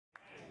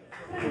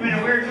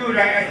food.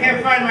 I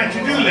can't find my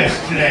to-do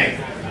list today.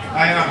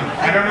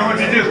 I don't know what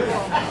to do.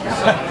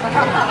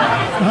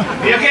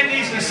 You'll get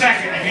these in a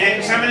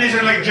second. Some of these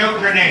are like joke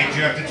grenades.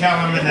 You have to tell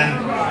them and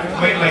then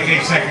wait like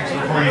 8 seconds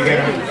before you get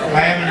them. I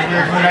have in a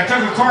weird mood. I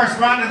took a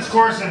correspondence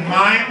course in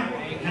mime,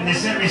 and they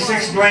sent me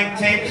 6 blank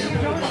tapes.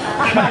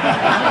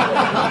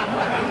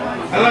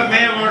 I love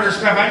mail order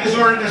stuff. I just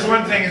ordered this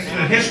one thing. It's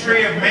the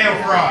history of mail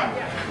fraud.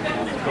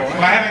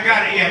 Well, I haven't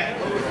got it yet.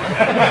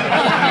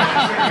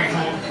 It's going to be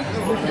cool.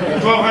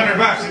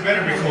 $1,200, it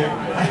better be cool.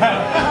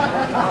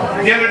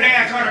 The other day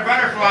I caught a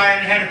butterfly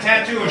and it had a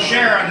tattoo of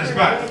Cher on his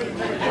butt.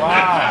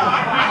 Wow.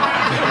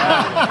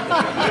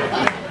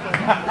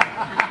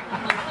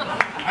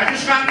 I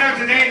just found out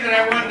today that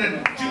I won the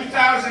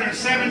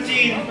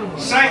 2017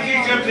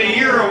 Psychic of the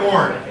Year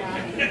Award.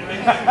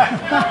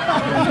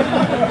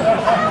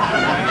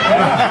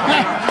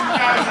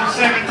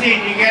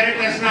 2017, you get it?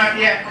 That's not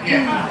yet.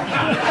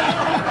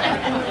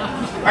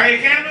 Are you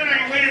gambling? Are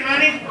you winning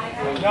money?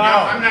 No,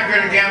 I'm not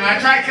good at gambling. I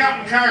try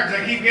counting cards.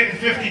 I keep getting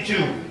 52.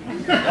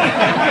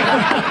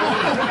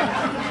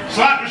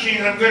 Slot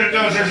machines, I'm good at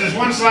those. There's this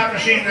one slot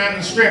machine on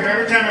the strip.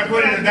 Every time I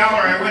put in $1,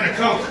 I win a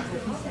Coke.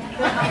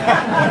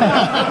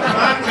 Come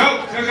on,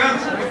 Coke.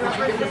 Cook-ums.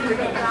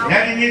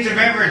 Daddy needs a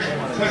beverage.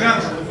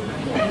 Cook-ums.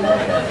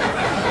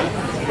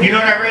 You know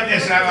what, I read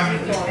this.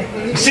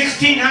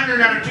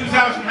 1,600 out of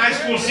 2,000 high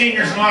school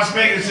seniors in Las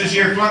Vegas this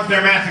year flunked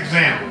their math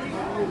exam.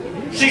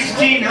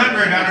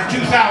 1,600 out of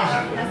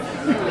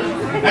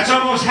 2,000. That's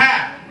almost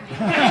half.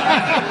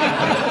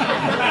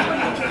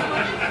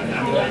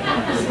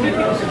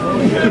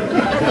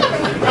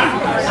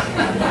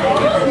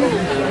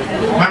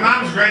 My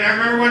mom's great. I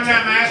remember one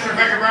time I asked her if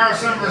I could borrow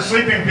some of her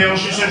sleeping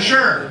pills. She said,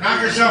 sure,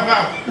 knock yourself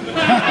out.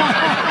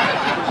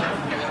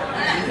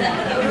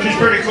 She's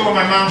pretty cool,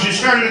 my mom. She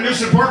started a new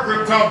support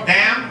group called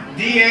DAM,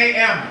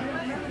 D-A-M.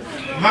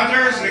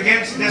 Mothers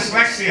Against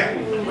Dyslexia.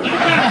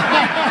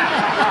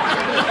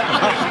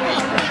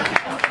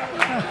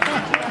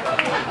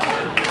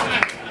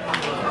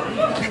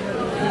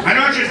 I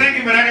know what you're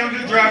thinking, but I don't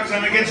do drugs.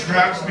 I'm against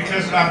drugs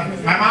because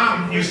my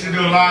mom used to do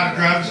a lot of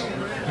drugs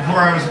before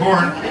I was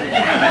born.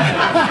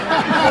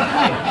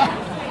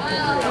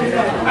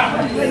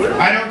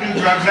 I don't do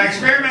drugs. I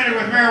experimented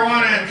with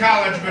marijuana in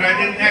college, but I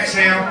didn't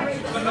exhale.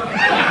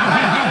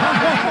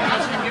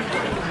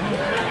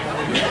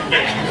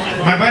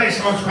 My buddy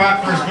smokes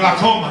pot for his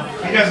glaucoma.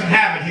 He doesn't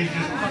have it. He's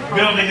just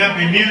building up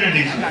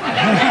immunities.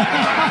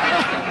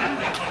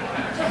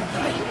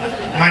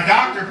 My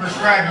doctor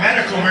prescribed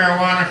medical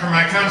marijuana for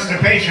my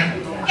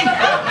constipation.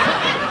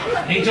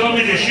 He told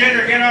me to shit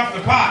or get off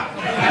the pot.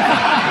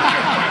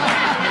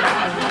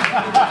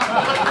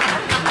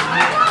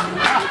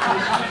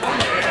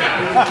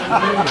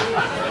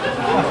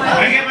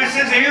 I get my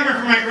sense of humor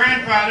from my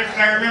grandfather because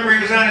I remember he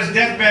was on his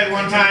deathbed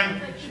one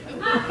time.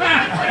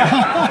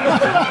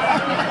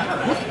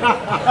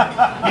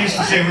 He used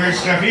to say weird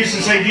stuff. He used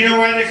to say, do you know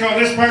why they call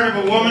this part of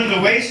a woman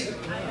the waist?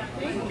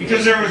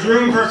 Because there was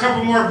room for a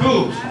couple more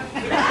boobs.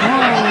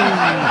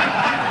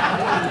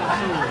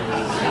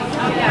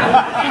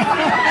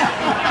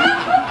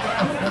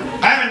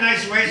 I have a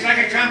nice waist. I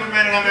get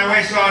complimented on my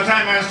waist all the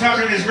time. I was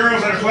talking to these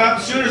girls at a club.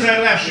 As soon as I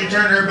left, she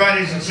turned to her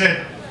buddies and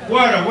said,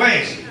 what a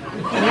waist.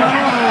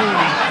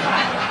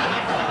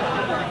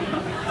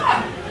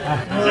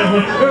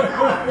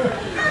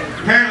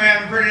 Apparently I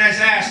have a pretty nice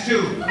ass too. You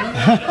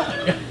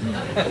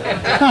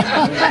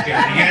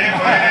get it?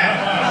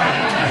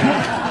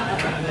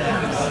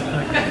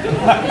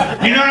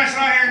 You know what I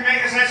saw here in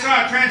Vegas? I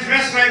saw a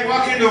transvestite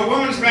walk into a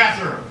woman's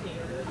bathroom.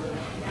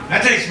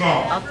 That takes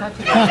balls.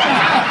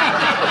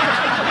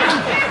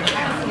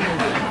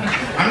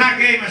 I'm not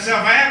gay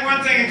myself. I have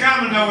one thing in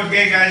common though with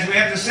gay guys. We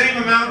have the same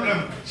amount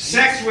of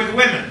sex with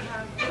women.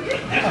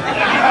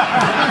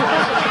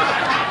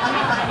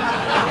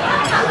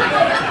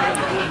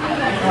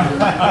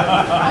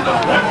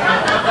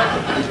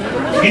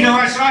 You know,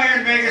 I saw here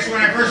in Vegas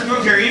when I first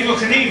moved here, Evel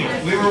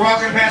Knievel. We were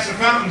walking past the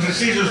fountains at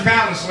Caesar's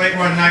Palace late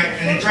one night,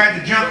 and he tried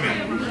to jump me.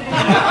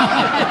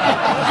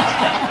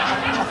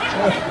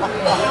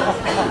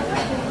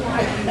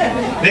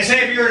 They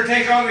say if you were to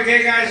take all the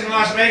gay guys in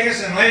Las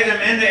Vegas and lay them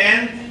end to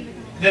end,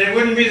 that it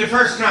wouldn't be the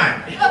first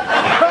time.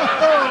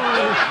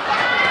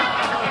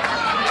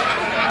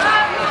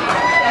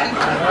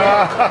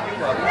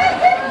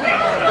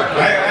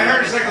 I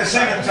heard it's like the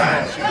 7th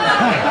time.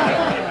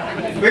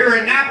 We were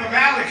in Napa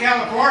Valley,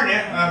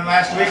 California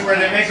last week where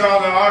they make all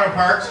the auto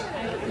parts.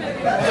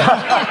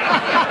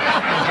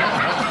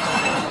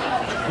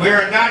 We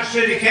were in Dodge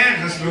City,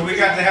 Kansas, but we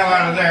got the hell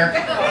out of there.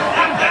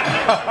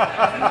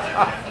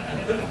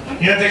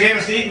 You know what they gave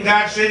us to eat in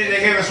Dodge City? They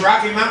gave us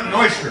Rocky Mountain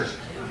oysters.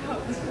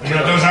 You know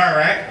what those are,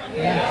 right?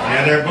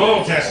 Yeah, they're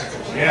bull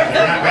testicles. Yeah,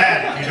 they're not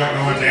bad if you don't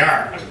know what they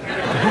are.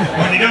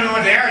 When you don't know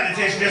what they are, they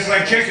taste just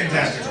like chicken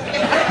testicles.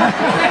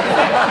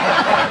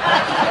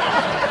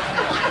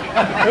 I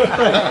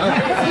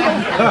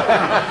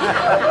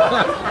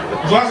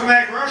was walking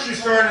back to the grocery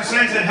store and the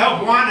sign said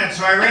help wanted,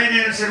 so I ran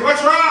in and said,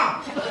 what's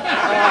wrong?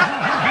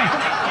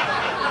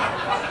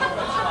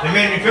 They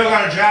made me fill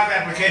out a job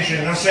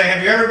application. They'll say,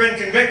 have you ever been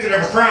convicted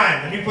of a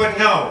crime? And you put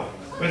no.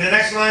 But the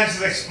next line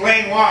says,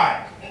 explain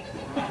why.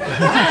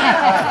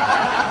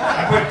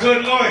 I put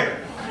good lawyer.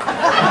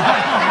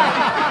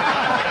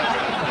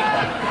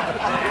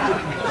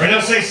 Or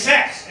they'll say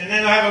sex, and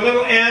then they'll have a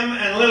little M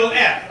and a little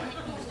F.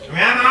 I mean,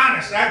 I'm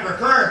honest, I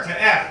prefer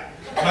to F.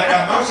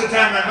 But most of the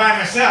time I'm by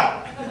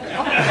myself.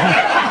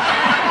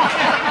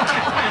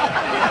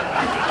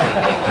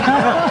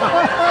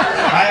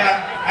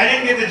 I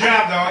didn't get the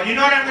job, though. You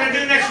know what I'm going to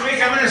do next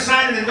week? I'm going to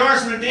sign an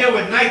endorsement deal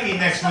with Nike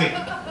next week.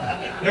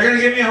 They're going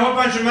to give me a whole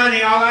bunch of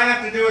money. All I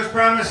have to do is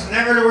promise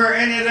never to wear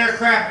any of their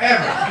crap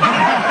ever.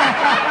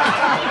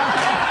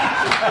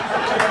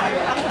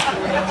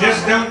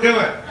 Just don't do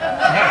it.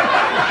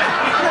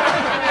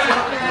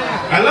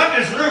 I love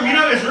this room. You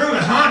know this room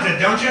is haunted,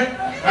 don't you?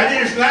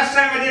 Last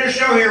time I did a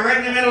show here, right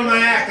in the middle of my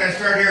act, I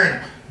started hearing,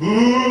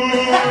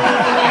 ooh.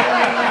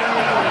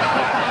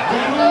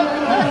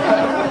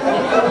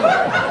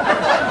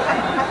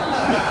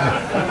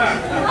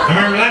 I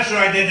remember last show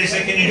I did, they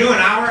said, can you do an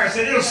hour? I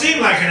said, it'll seem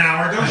like an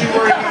hour, don't you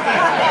worry about that.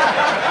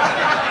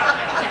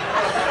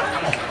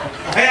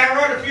 Hey, I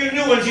wrote a few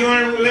new ones. You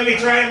want to let me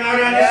try them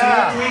out on you some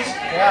more tweets?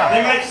 Yeah.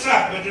 They might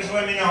suck, but just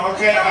let me know,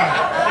 okay?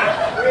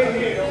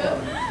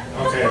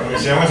 Okay, let me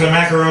see. I want the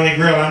macaroni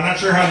grill. I'm not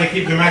sure how they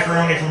keep the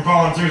macaroni from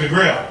falling through the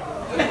grill.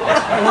 Hey,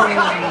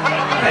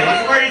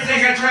 where do you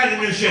think I tried the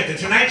new shit? The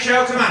Tonight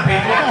Show? Come on,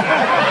 people.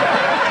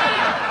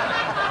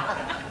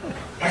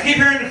 I keep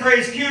hearing the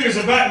phrase cute as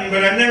a button,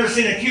 but I've never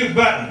seen a cute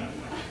button.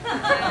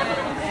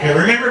 Yeah,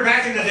 remember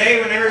back in the day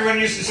when everyone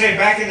used to say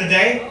back in the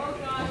day?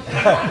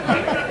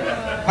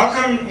 How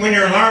come when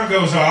your alarm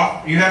goes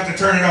off, you have to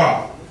turn it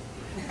off?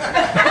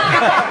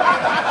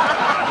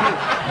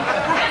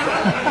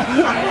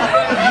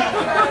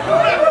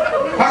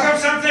 How come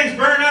some things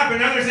burn up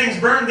and other things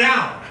burn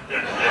down?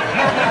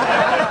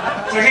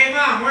 It's like, hey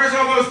Mom, where's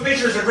all those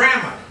pictures of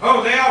Grandma?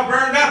 Oh, they all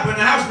burned up when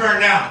the house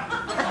burned down.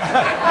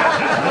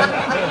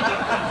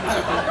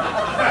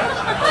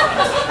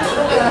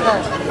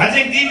 I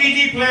think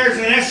DVD players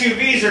and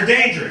SUVs are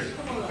dangerous.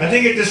 I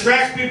think it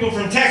distracts people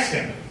from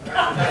texting.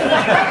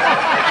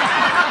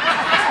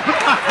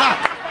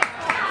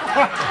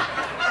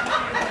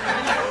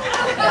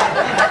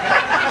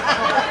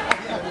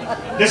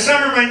 This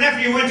summer my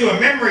nephew went to a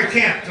memory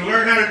camp to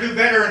learn how to do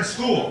better in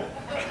school.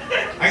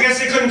 I guess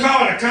they couldn't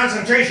call it a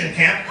concentration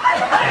camp.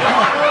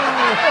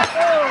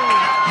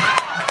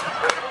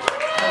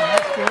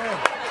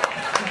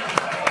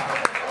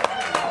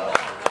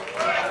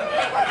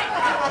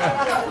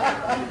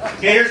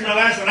 Okay, here's my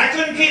last one. I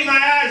couldn't keep my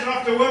eyes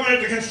off the woman at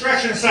the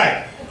construction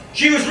site.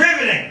 She was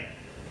riveting.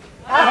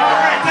 All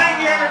right, thank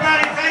you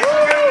everybody.